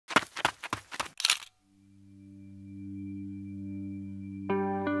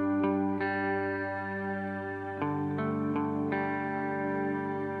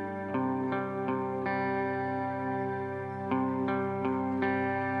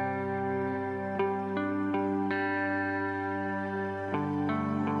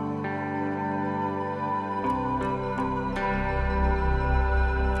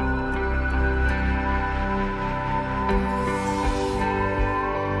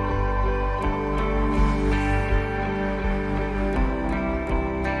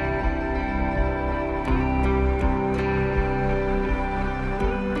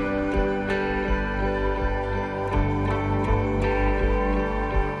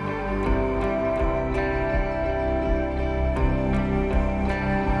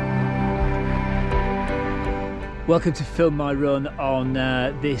Welcome to Film My Run on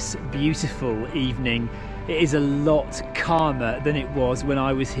this beautiful evening. It is a lot calmer than it was when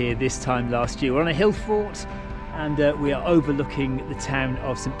I was here this time last year. We're on a hill fort and we are overlooking the town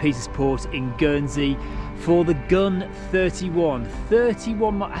of St Peter's Port in Guernsey for the Gun 31.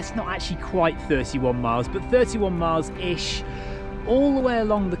 31 miles, that's not actually quite 31 miles, but 31 miles-ish, all the way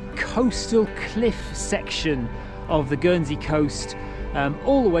along the coastal cliff section of the Guernsey coast,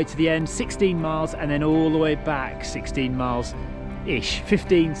 all the way to the end, 16 miles, and then all the way back 16 miles-ish,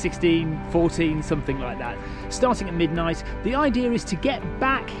 15, 16, 14, something like that. Starting at midnight, the idea is to get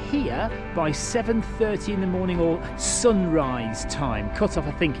back here by 7:30 in the morning or sunrise time. Cut-off,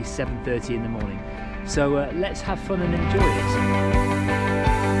 I think, is 7:30 in the morning. So let's have fun and enjoy it.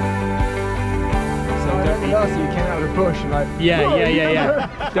 Last year you came out of the bush and like,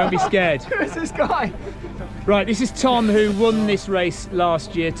 yeah. Don't be scared. Who's this guy? Right, this is Tom, who won this race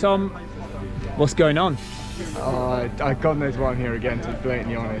last year. Tom, what's going on? God knows why I'm here again, to be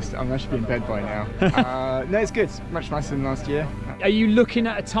blatantly honest. I'm actually in bed by now. No, it's good. It's much nicer than last year. Are you looking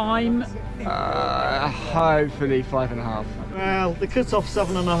at a time? Hopefully 5.5. Well, the cut-off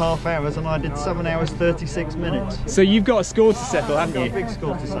 7.5 hours and I did 7 hours 36 minutes. So you've got a score to settle, haven't Got you? a big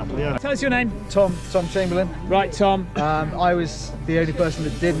score to settle, yeah. Tell us your name. Tom Chamberlain. Right, Tom. I was the only person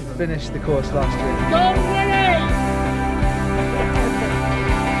that didn't finish the course last year. Go Willie!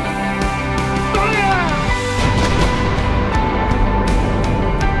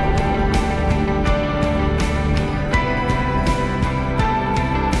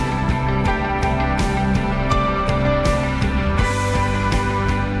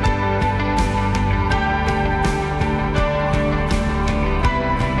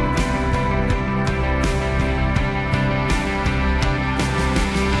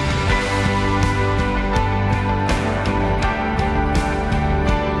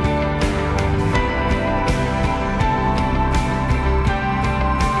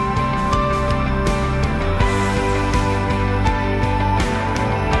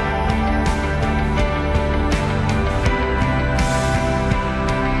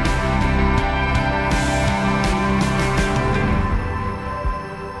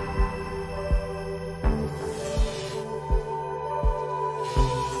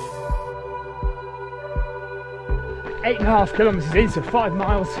 Eight and a half kilometres in, so 5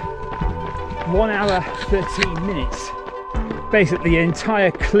 miles, 1 hour 13 minutes. Basically, the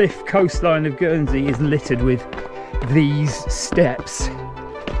entire cliff coastline of Guernsey is littered with these steps.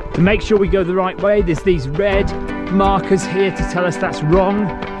 To make sure we go the right way, there's these red markers here to tell us that's wrong,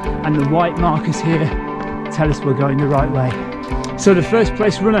 and the white markers here tell us we're going the right way. So the first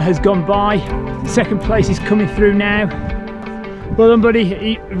place runner has gone by, second place is coming through now. Well done, buddy,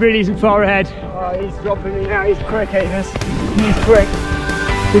 he really isn't far ahead. Oh, he's dropping me now, he's quick, Avis. He's quick.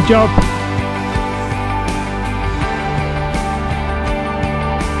 Good job.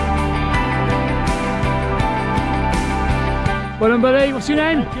 Well done, buddy. What's your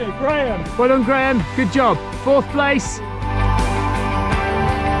name? Thank you, Graham. Well done, Graham. Good job. Fourth place.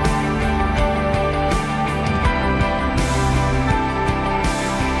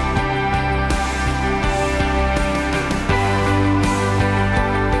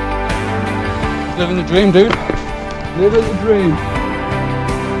 Living the dream, dude. Living the dream.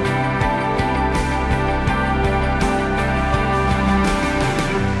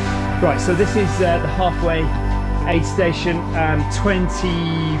 Right, so this is the halfway aid station,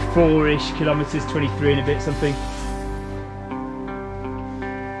 24-ish kilometres, 23 and a bit something.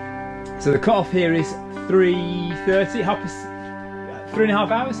 So the cut-off here is 3:30, 3.5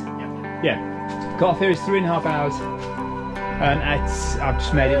 hours? Yeah. Cut-off here is 3.5 hours. And I've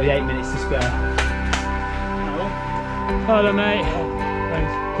just made it with 8 minutes to spare. Hello, mate.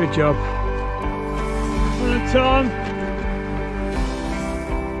 Thanks. Good job. Well done, Tom.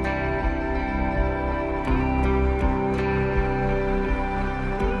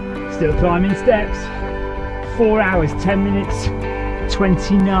 Still climbing steps. 4 hours, 10 minutes,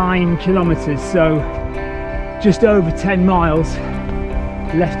 29 kilometres. So just over 10 miles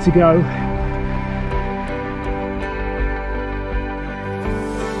left to go.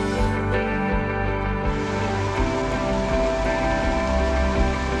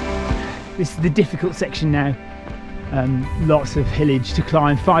 This is the difficult section now. Lots of hillage to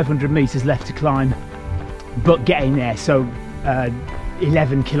climb, 500 metres left to climb, but getting there. So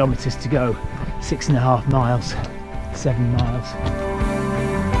 11 kilometres to go, 6.5 miles, 7 miles.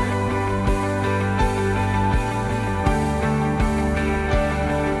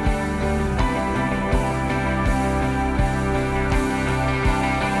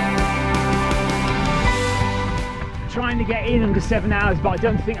 Trying to get in under 7 hours, but I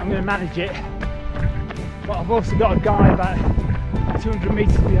don't think I'm going to manage it. But I've also got a guy about 200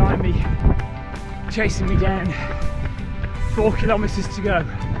 metres behind me chasing me down. 4 kilometres to go.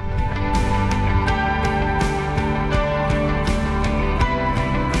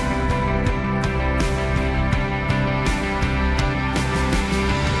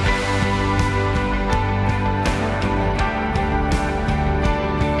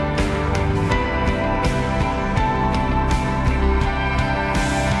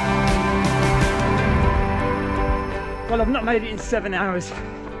 Well, I've not made it in 7 hours,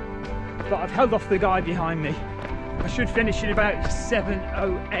 but I've held off the guy behind me. I should finish in about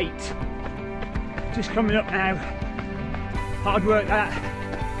 7:08. Just coming up now. Hard work that,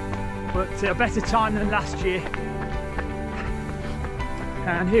 but a better time than last year.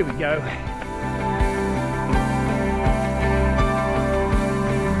 And here we go.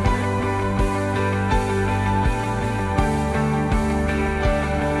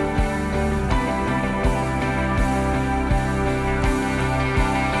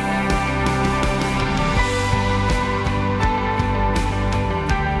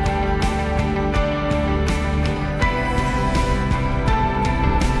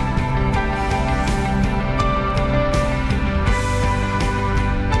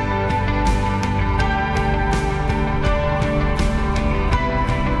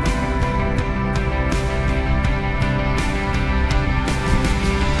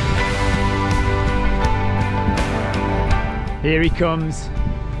 Here he comes.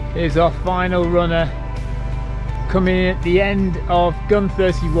 Here's our final runner coming in at the end of Gun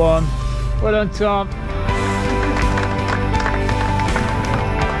 31. Well done, Tom.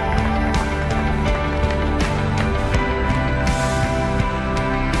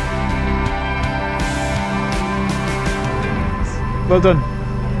 Well done.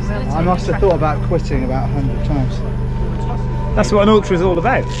 I must have thought about quitting about 100 times. That's what an ultra is all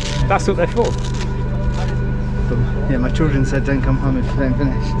about. That's what they're for. Yeah, my children said don't come home if you don't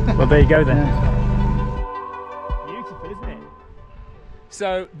finish. Well, there you go then. Yeah. Beautiful, isn't it?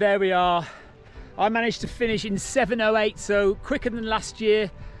 So there we are. I managed to finish in 7:08, so quicker than last year.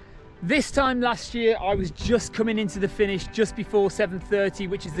 This time last year I was just coming into the finish just before 7:30,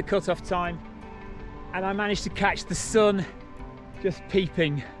 which is the cut-off time, and I managed to catch the sun just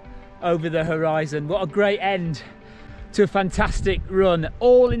peeping over the horizon. What a great end to a fantastic run,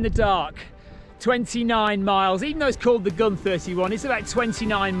 all in the dark. 29 miles, even though it's called the Gun 31, it's about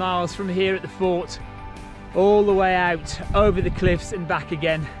 29 miles from here at the fort, all the way out over the cliffs and back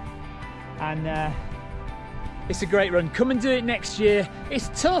again. And it's a great run. Come and do it next year.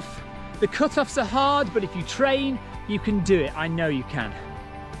 It's tough. The cut-offs are hard, but if you train, you can do it. I know you can.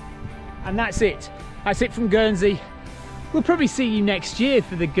 And that's it. That's it from Guernsey. We'll probably see you next year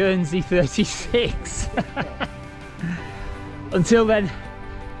for the Guernsey 36. Until then,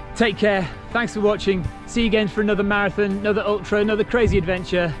 take care. Thanks for watching. See you again for another marathon, another ultra, another crazy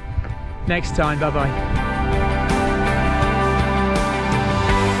adventure next time. Bye bye.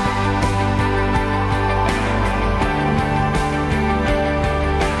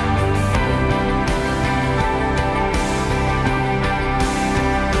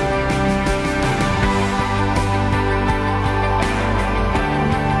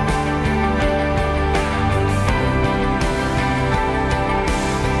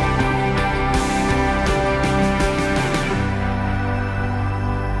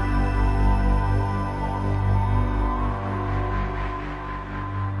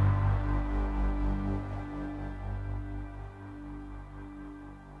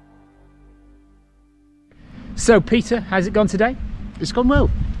 So Peter, how's it gone today? It's gone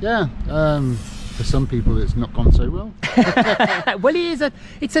well, yeah. For some people it's not gone so well. Well,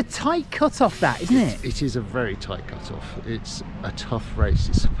 it's a tight cut-off, that, isn't it? It is a very tight cut-off. It's a tough race.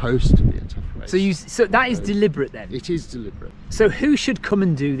 It's supposed to be a tough race. So that is deliberate then? It is deliberate. So who should come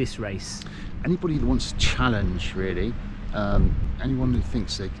and do this race? Anybody that wants to challenge, really. Anyone who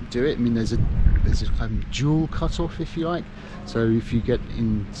thinks they can do it. I mean, there's a kind of dual cut-off, if you like. So if you get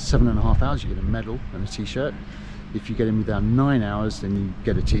in 7.5 hours, you get a medal and a t-shirt. If you get in within 9 hours, then you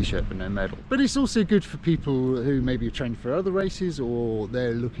get a t-shirt but no medal. But it's also good for people who maybe have trained for other races, or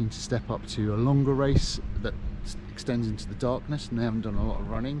they're looking to step up to a longer race that extends into the darkness and they haven't done a lot of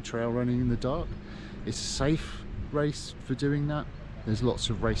running, trail running in the dark. It's a safe race for doing that. There's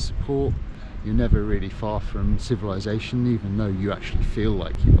lots of race support. You're never really far from civilization, even though you actually feel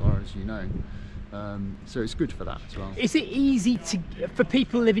like you are, as you know. So it's good for that as well. Is it easy for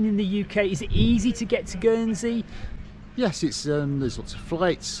people living in the UK, is it easy to get to Guernsey? Yes, it's there's lots of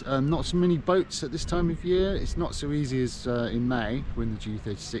flights, not so many boats at this time of year. It's not so easy as in May when the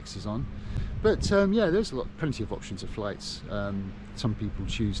G36 is on. But yeah, there's plenty of options of flights. Some people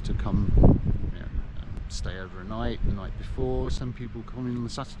choose to come stay overnight the night before. Some people come in on the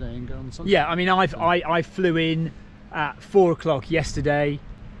Saturday and go on the Sunday. Yeah, I mean, I flew in at 4 o'clock yesterday,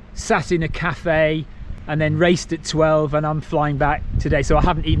 sat in a cafe, and then raced at 12, and I'm flying back today, so I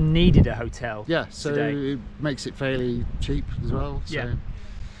haven't even needed a hotel. Yeah, so today. it makes it fairly cheap as well. So. Yeah.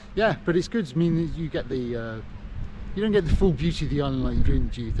 Yeah, but it's good. I mean, you get the you don't get the full beauty of the island like you do in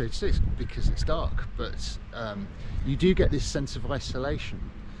the GU36 because it's dark, but you do get this sense of isolation.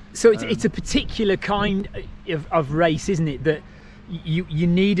 So it's a particular kind of race, isn't it? That you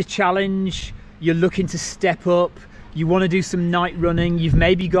need a challenge. You're looking to step up. You want to do some night running. You've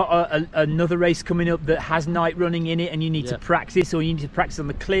maybe got another race coming up that has night running in it, and you need to practice, or you need to practice on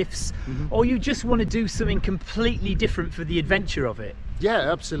the cliffs, or you just want to do something completely different for the adventure of it.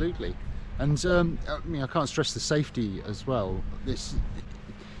 Yeah, absolutely. And I mean, I can't stress the safety as well.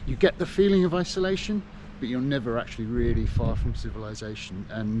 You get the feeling of isolation, but you're never actually really far from civilization.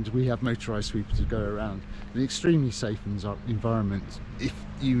 And we have motorised sweepers to go around. An extremely safe environment. If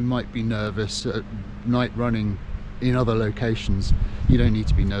you might be nervous at night running in other locations, you don't need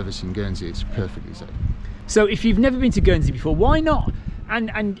to be nervous in Guernsey. It's perfectly safe. So if you've never been to Guernsey before, why not?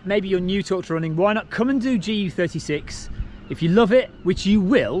 And maybe you're new to ultra running, why not come and do GU36? If you love it, which you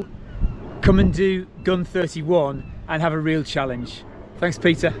will, come and do Gun 31 and have a real challenge. Thanks,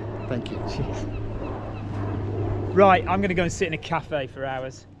 Peter. Thank you. Cheers. Right, I'm going to go and sit in a cafe for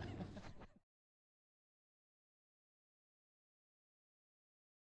hours.